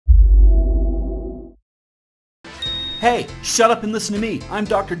Hey, shut up and listen to me. I'm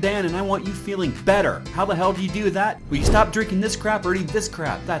Dr. Dan and I want you feeling better. How the hell do you do that? Well, you stop drinking this crap or eating this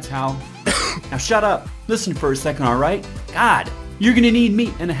crap. That's how. Now shut up. Listen for a second, alright? God, you're gonna need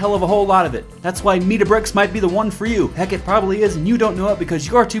meat and a hell of a whole lot of it. That's why Meat-a-Bricks might be the one for you. Heck, it probably is and you don't know it because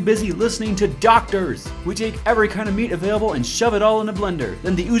you're too busy listening to doctors. We take every kind of meat available and shove it all in a blender.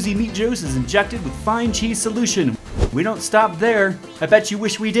 Then the oozy meat juice is injected with fine cheese solution. We don't stop there. I bet you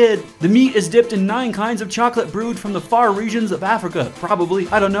wish we did. The meat is dipped in 9 kinds of chocolate brewed from the far regions of Africa. Probably.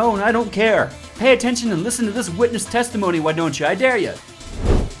 I don't know and I don't care. Pay attention and listen to this witness testimony, why don't you? I dare you.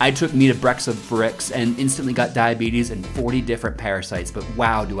 I took Meat-a-Bricks and instantly got diabetes and 40 different parasites, but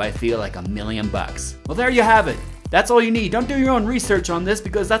wow, do I feel like $1,000,000. Well, there you have it. That's all you need. Don't do your own research on this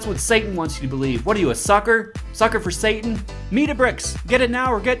because that's what Satan wants you to believe. What are you, a sucker? Sucker for Satan? Meat-a-Bricks. Get it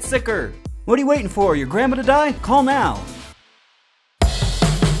now or get sicker. What are you waiting for? Your grandma to die? Call now.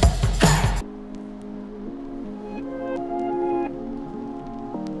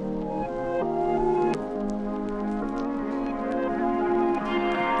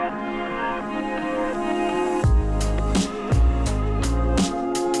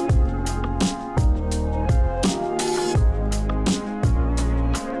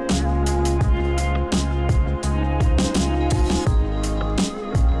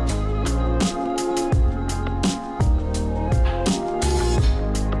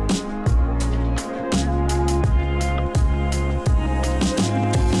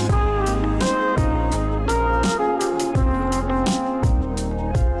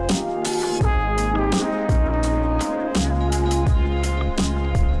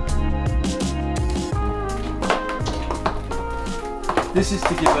 This is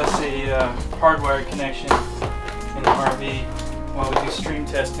to give us a hardwired connection in the RV while we do stream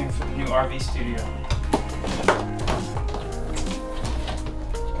testing for the new RV studio.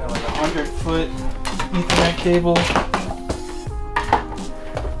 Got like a 100-foot Ethernet cable,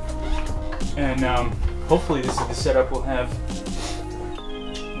 and hopefully this is the setup we'll have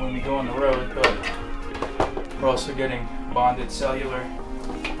when we go on the road, but we're also getting bonded cellular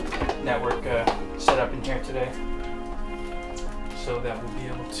network set up in here today, so that we'll be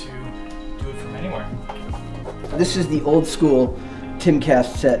able to do it from anywhere. This is the old school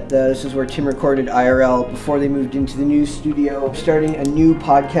Timcast set. This is where Tim recorded IRL before they moved into the new studio. Starting a new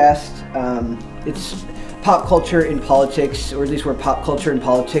podcast. It's pop culture and politics, or at least where pop culture and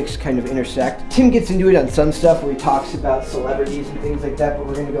politics kind of intersect. Tim gets into it on some stuff where he talks about celebrities and things like that, but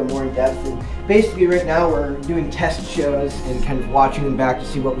we're going to go more in depth. And basically right now we're doing test shows and kind of watching them back to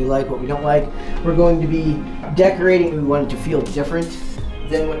see what we like, what we don't like. We're going to be decorating. We want it to feel different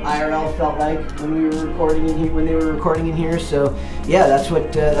than what IRL felt like when we were recording in here, when they were recording in here. So yeah, that's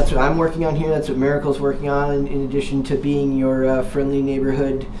what I'm working on here. That's what Miracle's working on, in addition to being your friendly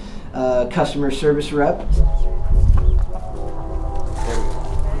neighborhood customer service rep.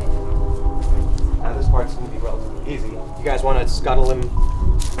 Now this part's gonna be relatively easy. You guys want to scuttle him?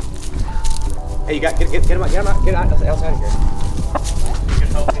 Hey, you got get him out, get else out of here. You can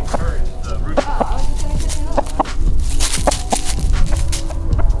help encourage the root.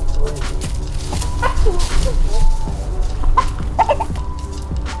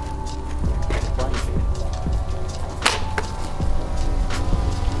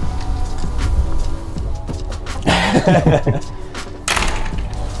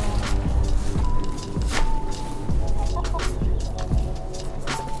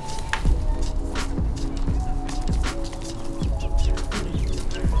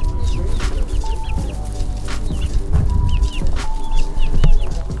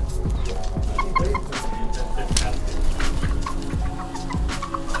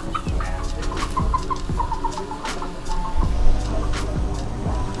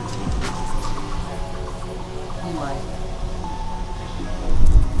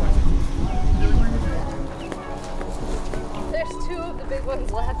 There's 2 of the big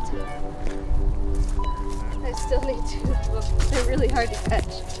ones left. I still need 2 of them. They're really hard to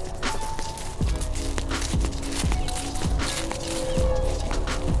catch.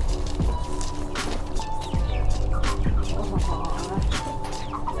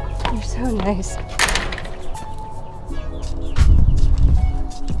 Aww. You're so nice.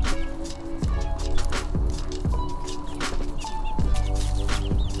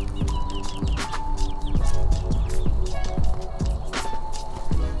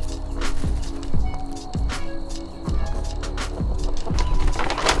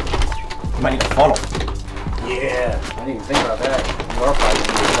 You might need a funnel. Yeah, I didn't even think about that. You are probably going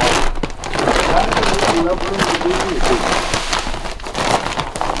to be involved. How did you have enough room to do anything?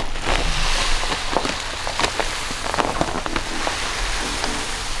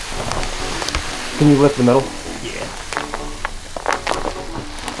 Can you lift the metal? Yeah.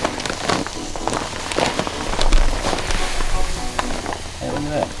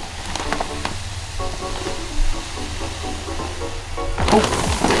 See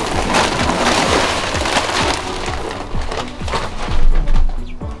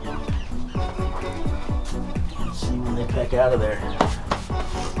when they peck out of there.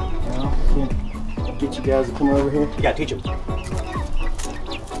 Well, can't get you guys to come over here. You gotta teach them.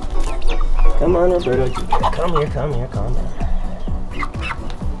 Come on, Roberto. Come here, calm down.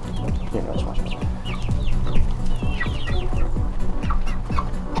 Here, watch.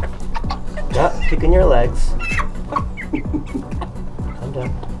 Not kicking your legs. Calm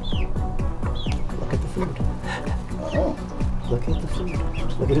down. Look at the food. Oh. Look at the food.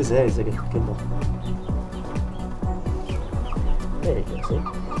 Look at his head. He's like a gimbal. There you go, see?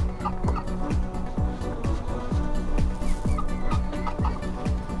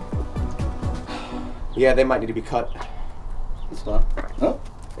 Yeah, they might need to be cut. It's fine. Oh.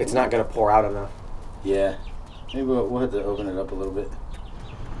 It's not gonna pour out enough. Yeah. Maybe we'll have to open it up a little bit.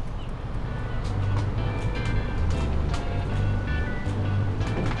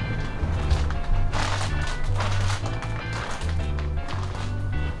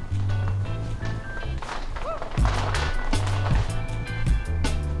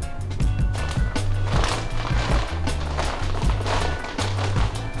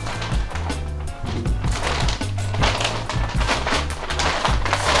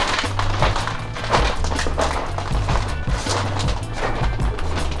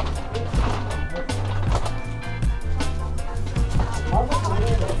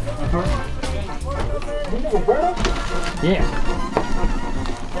 Yeah.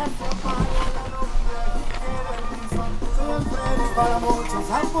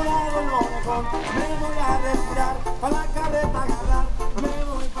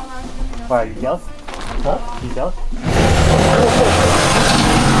 Why, are you jealous? Huh? You jealous?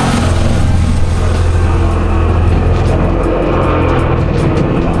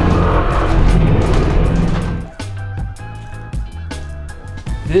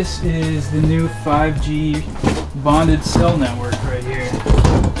 This is the new 5G bonded cell network right here.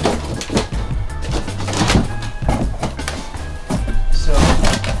 So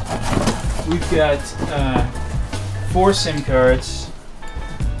we've got 4 SIM cards,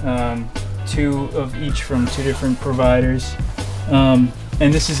 2 of each from 2 different providers. And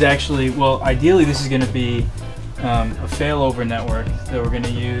this is actually, well, ideally this is going to be a failover network that we're going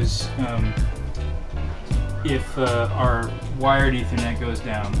to use if our wired Ethernet goes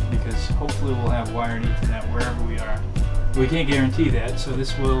down, because hopefully we'll have wired Ethernet wherever we are. We can't guarantee that, so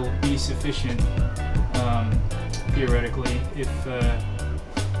this will be sufficient theoretically if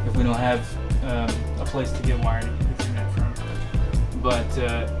we don't have a place to get wired Ethernet from. But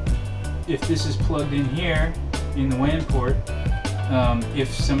if this is plugged in here in the WAN port,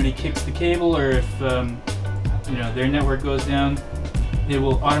 if somebody kicks the cable or if you know, their network goes down, it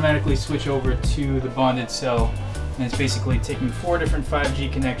will automatically switch over to the bonded cell, and it's basically taking 4 different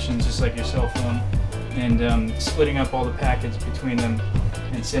 5G connections, just like your cell phone, and splitting up all the packets between them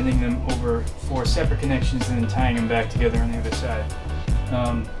and sending them over 4 separate connections and then tying them back together on the other side.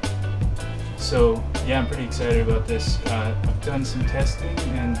 So yeah, I'm pretty excited about this. I've done some testing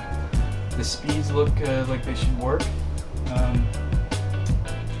and the speeds look like they should work.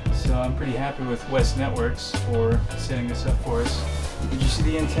 So I'm pretty happy with West Networks for setting this up for us. Did you see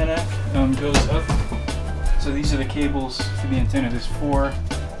the antenna goes up? So these are the cables for the antenna. There's 4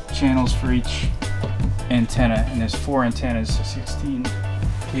 channels for each antenna, and there's 4 antennas, so 16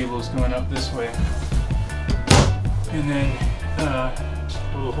 cables going up this way. And then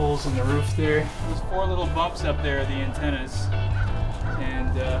little holes in the roof there. Those 4 little bumps up there are the antennas.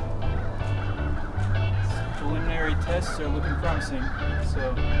 And preliminary tests are looking promising.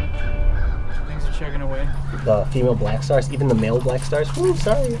 So things are chugging away. The female black stars, even the male black stars, ooh,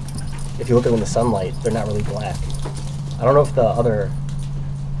 sorry. If you look at them in the sunlight, they're not really black. I don't know if the other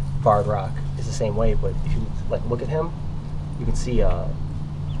barred rock is the same way, but if you like look at him, you can see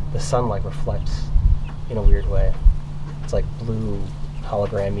the sunlight reflects in a weird way. It's like blue,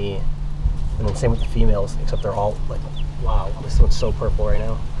 hologrammy, and then same with the females, except they're all like, wow, this one's so purple right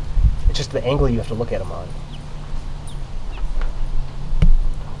now. It's just the angle you have to look at them on.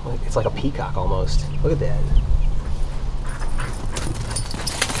 It's like a peacock almost. Look at that.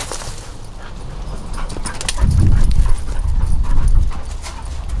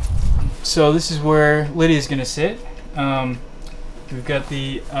 So this is where Lydia's going to sit. We've got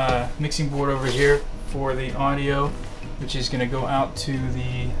the mixing board over here for the audio, which is going to go out to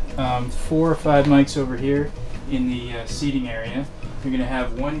the 4 or 5 mics over here in the seating area. You're going to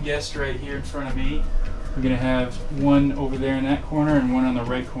have one guest right here in front of me. We're going to have one over there in that corner and one on the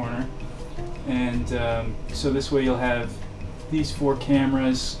right corner. And so this way you'll have these 4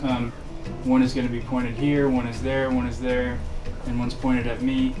 cameras. One is going to be pointed here, one is there, one is there. and one's pointed at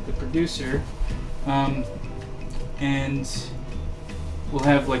me, the producer. And we'll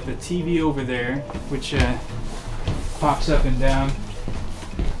have like the TV over there, which pops up and down,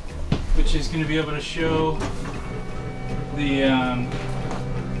 which is going to be able to show the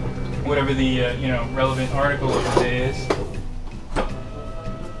whatever the you know, relevant article of the day is.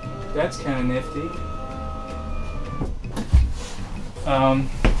 That's kind of nifty.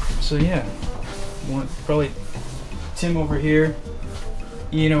 So yeah, probably Tim over here,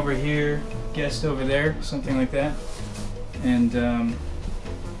 Ian over here, guest over there, something like that. And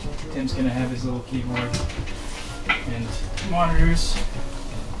Tim's gonna have his little keyboard and monitors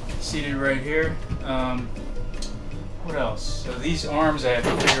seated right here. What else? So these arms, I have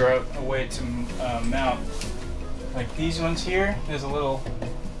to figure out a way to mount. Like these ones here, there's a little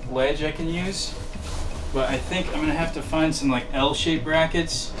ledge I can use, but I think I'm gonna have to find some like L-shaped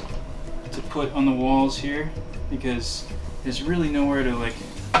brackets to put on the walls here, because there's really nowhere to like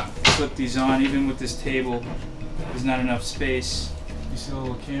clip these on. Even with this table, there's not enough space. You see the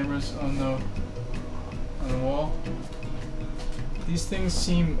little cameras on the wall? These things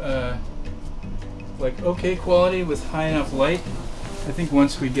seem like okay quality with high enough light. I think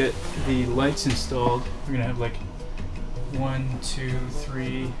once we get the lights installed, we're gonna have like 1, 2,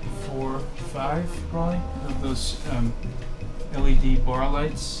 3, 4, 5 probably of those LED bar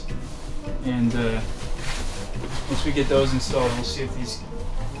lights. And once we get those installed, we'll see if these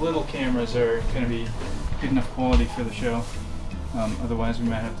little cameras are going to be good enough quality for the show. Otherwise, we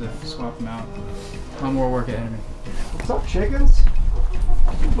might have to swap them out. A lot more work ahead of me. What's up, chickens?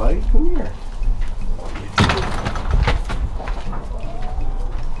 Hey, buddy, come here.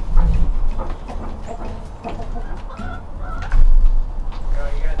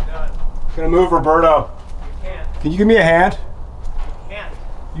 Gonna move, Roberto. You can't. Can you give me a hand? You can't.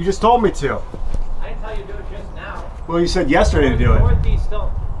 You just told me to. I didn't tell you to do it just now. Well, you said yesterday to do it. Dorothy still.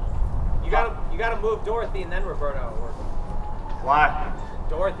 You gotta move Dorothy and then Roberto. Why?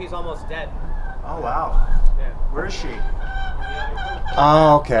 Dorothy's almost dead. Oh, wow. Yeah. Where is she?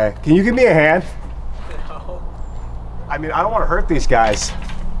 Oh, okay. Can you give me a hand? No. I mean, I don't want to hurt these guys.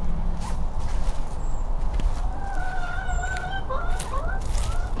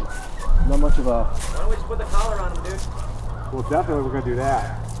 Not much of a... Why don't we just put the collar on him, dude? Well, definitely we're going to do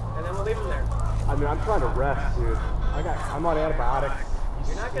that. And then we'll leave him there. I mean, I'm trying to rest, dude. I'm on antibiotics.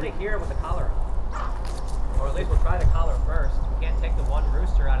 You're not gonna hear with the collar on. Or at least we'll try the collar first. We can't take the one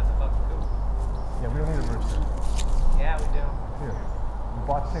rooster out of the fucking coop. Yeah, we don't need a rooster. Yeah, we do. Here, we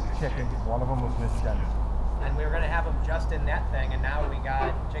bought 6 chickens. One of them was misgendered. And we were gonna have them just in that thing, and now we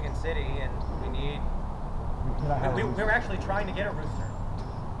got Chicken City, and we need... We were actually trying to get a rooster.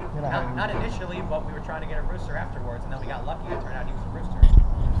 Not initially, but we were trying to get a rooster afterwards, and then we got lucky. It turned out he was a rooster.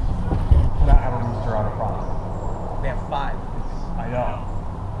 We cannot have a rooster on a farm. We have 5. I know.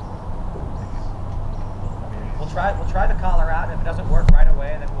 We'll try the collar out, and if it doesn't work right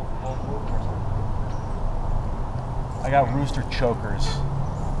away, then we'll move or something. I got rooster chokers.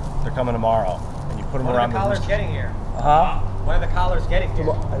 They're coming tomorrow, and you put them around the When are the collars rooster. getting here? Uh-huh. When are the collars getting here?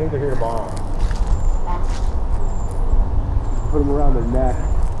 I think they're here tomorrow. Put them around their neck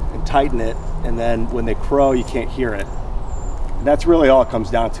and tighten it, and then when they crow, you can't hear it. And that's really all it comes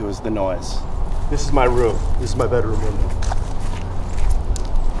down to, is the noise. This is my room. This is my bedroom window.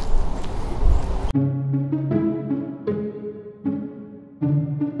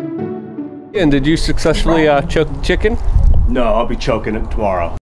 And did you successfully choke chicken? No, I'll be choking it tomorrow.